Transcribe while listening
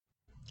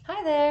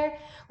Hi there.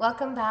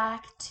 Welcome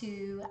back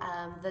to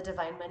the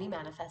Divine Money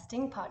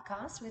Manifesting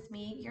podcast with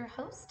me, your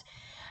host,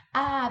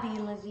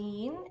 Abby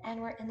Levine. And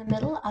we're in the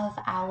middle of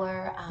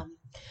our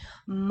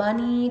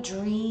money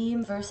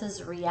dream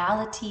versus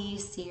reality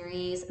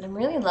series. And I'm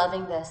really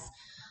loving this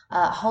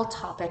whole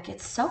topic.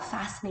 It's so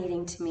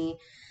fascinating to me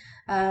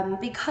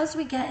because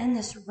we get in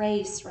this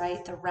race,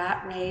 right? The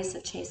rat race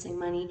of chasing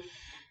money.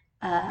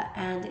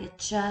 And it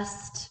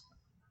just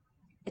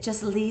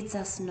leads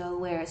us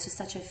nowhere. It's just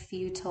such a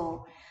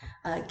futile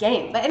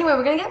game. But anyway,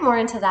 we're going to get more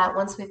into that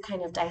once we've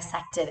kind of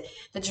dissected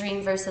the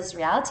dream versus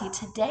reality.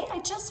 Today, I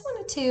just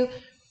wanted to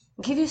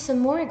give you some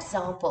more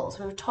examples.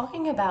 We were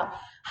talking about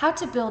how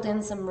to build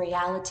in some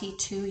reality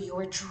to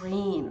your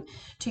dream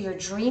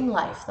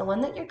life, the one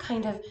that you're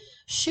kind of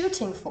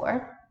shooting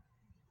for.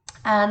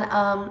 And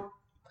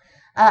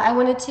I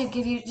wanted to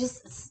give you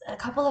just a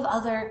couple of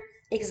other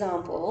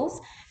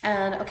examples.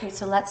 And okay,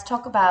 so let's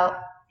talk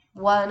about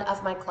one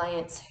of my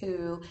clients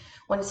who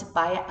wanted to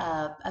buy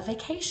a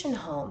vacation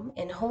home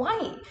in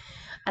Hawaii.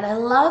 And I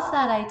love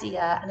that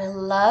idea and I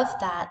love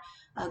that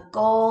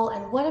goal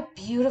and what a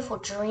beautiful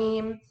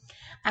dream.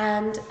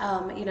 And,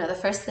 the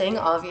first thing,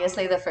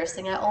 obviously, the first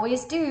thing I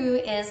always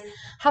do is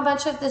how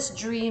much of this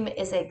dream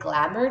is a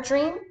glamour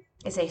dream,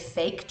 is a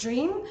fake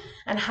dream,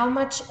 and how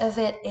much of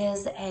it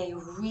is a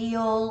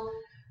real,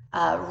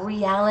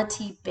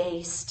 reality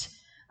based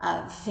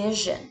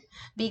vision.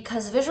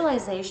 Because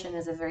visualization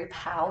is a very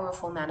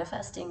powerful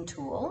manifesting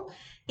tool.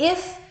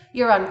 If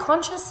your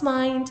unconscious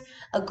mind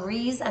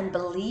agrees and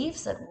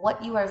believes that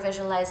what you are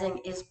visualizing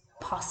is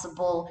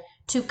possible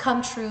to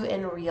come true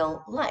in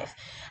real life.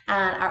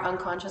 And our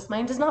unconscious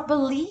mind does not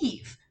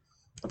believe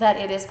that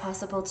it is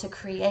possible to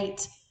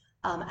create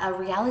a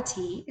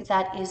reality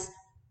that is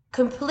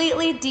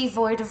completely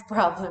devoid of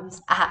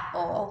problems at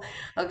all.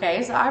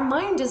 Okay, so our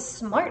mind is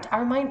smart.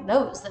 Our mind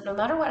knows that no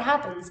matter what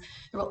happens,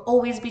 there will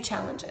always be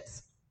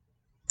challenges.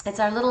 It's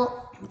our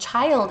little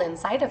child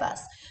inside of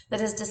us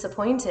that is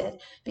disappointed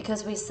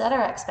because we set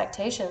our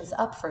expectations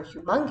up for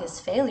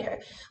humongous failure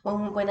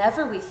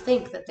whenever we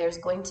think that there's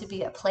going to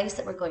be a place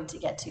that we're going to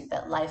get to,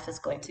 that life is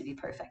going to be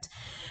perfect.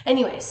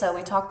 Anyway, so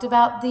we talked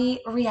about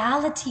the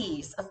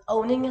realities of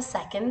owning a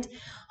second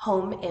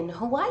home in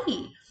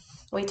Hawaii.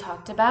 We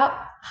talked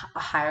about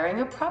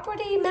hiring a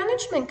property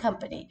management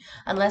company,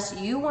 unless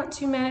you want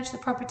to manage the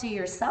property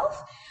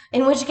yourself,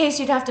 in which case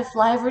you'd have to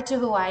fly over to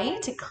Hawaii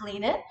to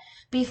clean it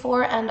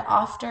before and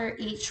after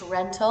each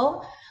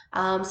rental.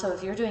 So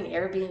if you're doing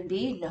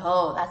Airbnb,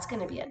 no, that's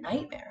going to be a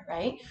nightmare,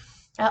 right?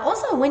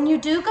 Also, when you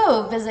do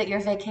go visit your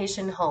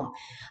vacation home,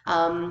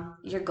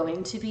 you're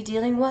going to be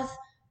dealing with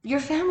your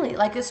family.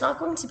 Like, it's not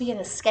going to be an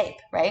escape,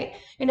 right?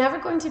 You're never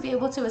going to be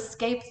able to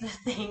escape the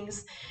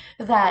things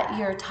that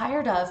you're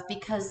tired of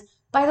because,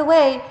 by the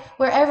way,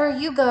 wherever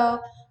you go,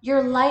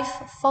 your life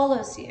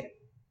follows you.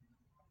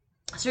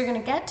 So you're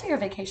going to get to your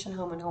vacation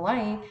home in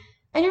Hawaii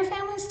and your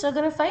family's still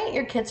going to fight.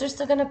 Your kids are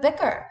still going to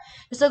bicker.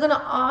 You're still going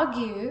to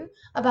argue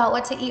about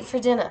what to eat for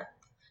dinner.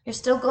 You're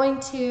still going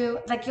to,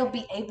 like, you'll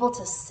be able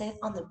to sit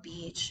on the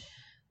beach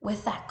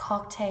with that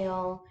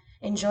cocktail,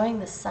 enjoying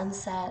the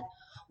sunset,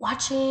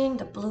 watching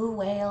the blue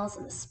whales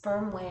and the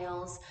sperm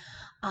whales,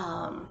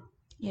 um,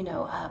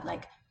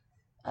 like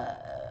uh,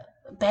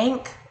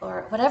 bank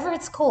or whatever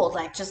it's called,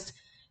 like just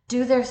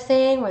do their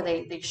thing where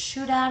they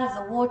shoot out of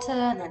the water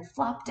and then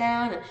flop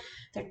down and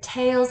their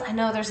tails. I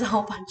know there's a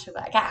whole bunch of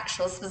like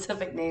actual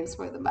specific names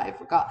for them, but I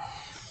forgot.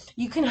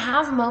 You can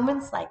have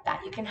moments like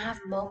that. You can have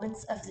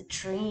moments of the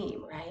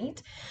dream,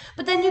 right?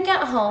 But then you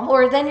get home,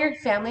 or then your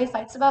family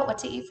fights about what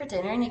to eat for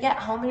dinner, and you get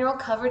home and you're all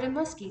covered in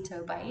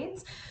mosquito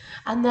bites.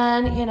 And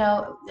then,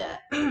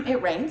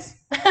 it rains.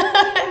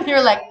 And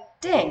you're like,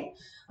 dang,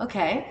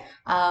 okay,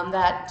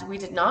 that we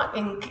did not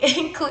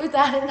include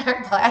that in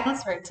our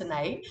plans for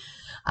tonight.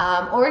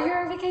 Or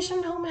your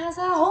vacation home has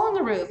a hole in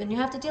the roof and you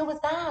have to deal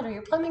with that, or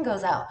your plumbing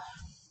goes out,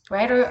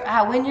 right? Or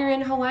when you're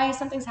in Hawaii,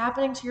 something's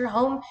happening to your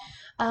home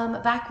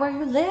back where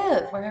you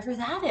live, wherever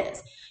that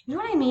is. You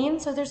know what I mean?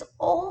 So there's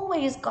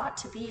always got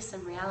to be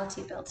some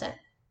reality built in.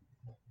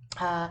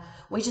 Uh,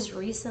 we just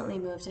recently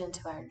moved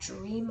into our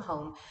dream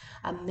home,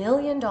 $1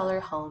 million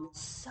home.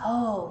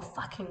 So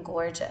fucking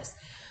gorgeous.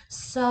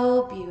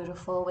 So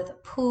beautiful with a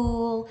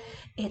pool.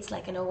 It's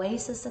like an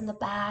oasis in the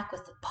back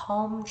with the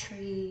palm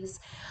trees.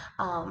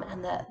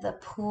 And the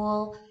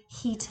pool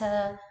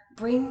heater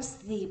brings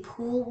the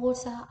pool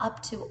water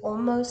up to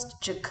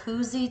almost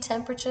jacuzzi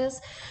temperatures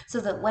so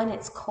that when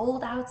it's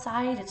cold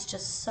outside, it's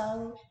just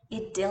so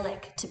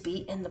idyllic to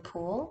be in the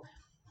pool.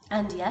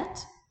 And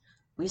yet,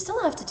 we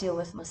still have to deal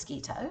with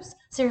mosquitoes.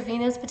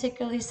 Serafina is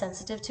particularly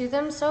sensitive to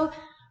them, so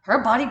her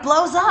body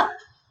blows up.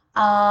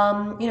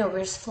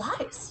 There's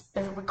flies.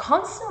 And we're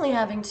constantly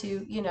having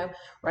to,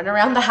 run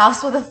around the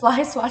house with a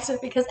fly swatter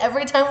because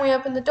every time we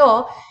open the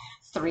door,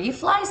 three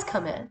flies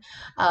come in.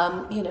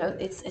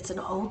 It's an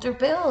older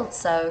build,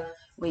 so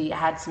we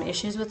had some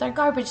issues with our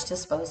garbage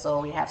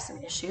disposal. We have some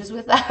issues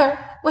with our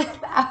what's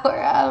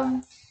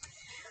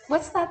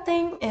that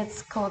thing?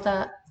 It's called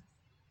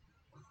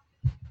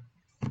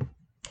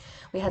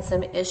We had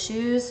some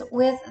issues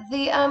with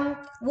the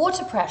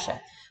water pressure.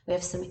 We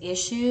have some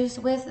issues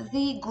with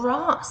the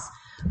grass,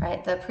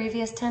 right? The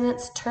previous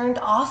tenants turned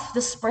off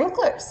the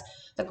sprinklers.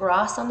 The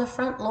grass on the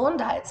front lawn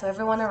died. So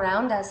everyone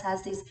around us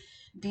has these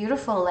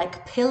beautiful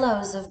like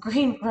pillows of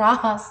green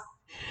grass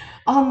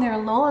on their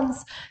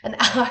lawns, and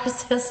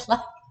ours is like,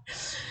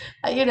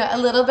 a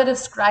little bit of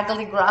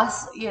scraggly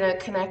grass,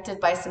 connected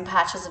by some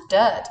patches of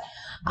dirt.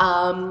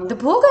 The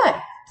pool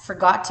guy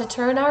forgot to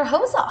turn our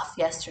hose off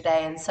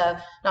yesterday, and so,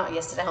 not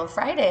yesterday, on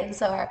Friday, and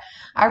so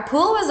our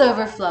pool was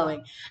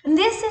overflowing. And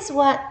this is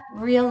what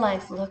real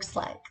life looks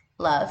like,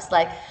 loves.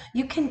 Like,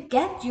 you can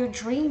get your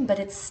dream, but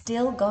it's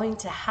still going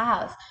to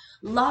have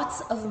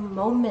lots of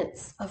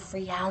moments of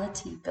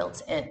reality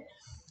built in.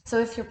 So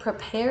if you're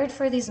prepared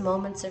for these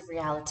moments of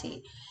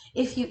reality,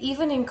 if you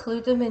even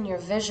include them in your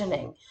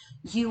visioning,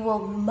 you will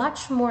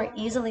much more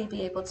easily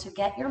be able to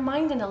get your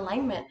mind in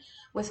alignment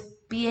with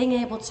being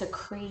able to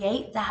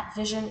create that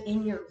vision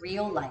in your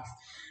real life.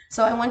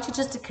 So I want you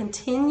just to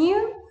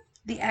continue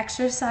the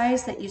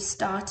exercise that you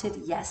started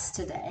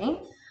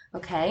yesterday,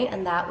 okay?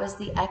 And that was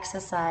the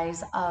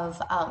exercise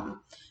of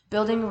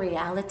building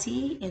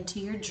reality into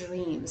your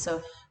dream.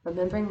 So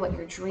remembering what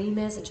your dream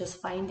is and just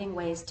finding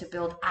ways to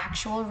build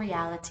actual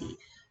reality,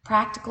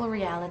 practical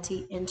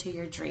reality into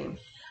your dream.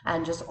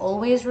 And just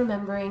always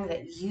remembering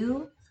that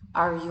you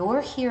are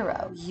your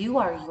hero. You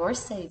are your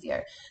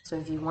savior. So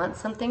if you want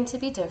something to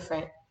be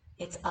different,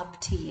 it's up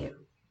to you.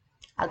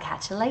 I'll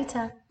catch you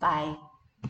later. Bye.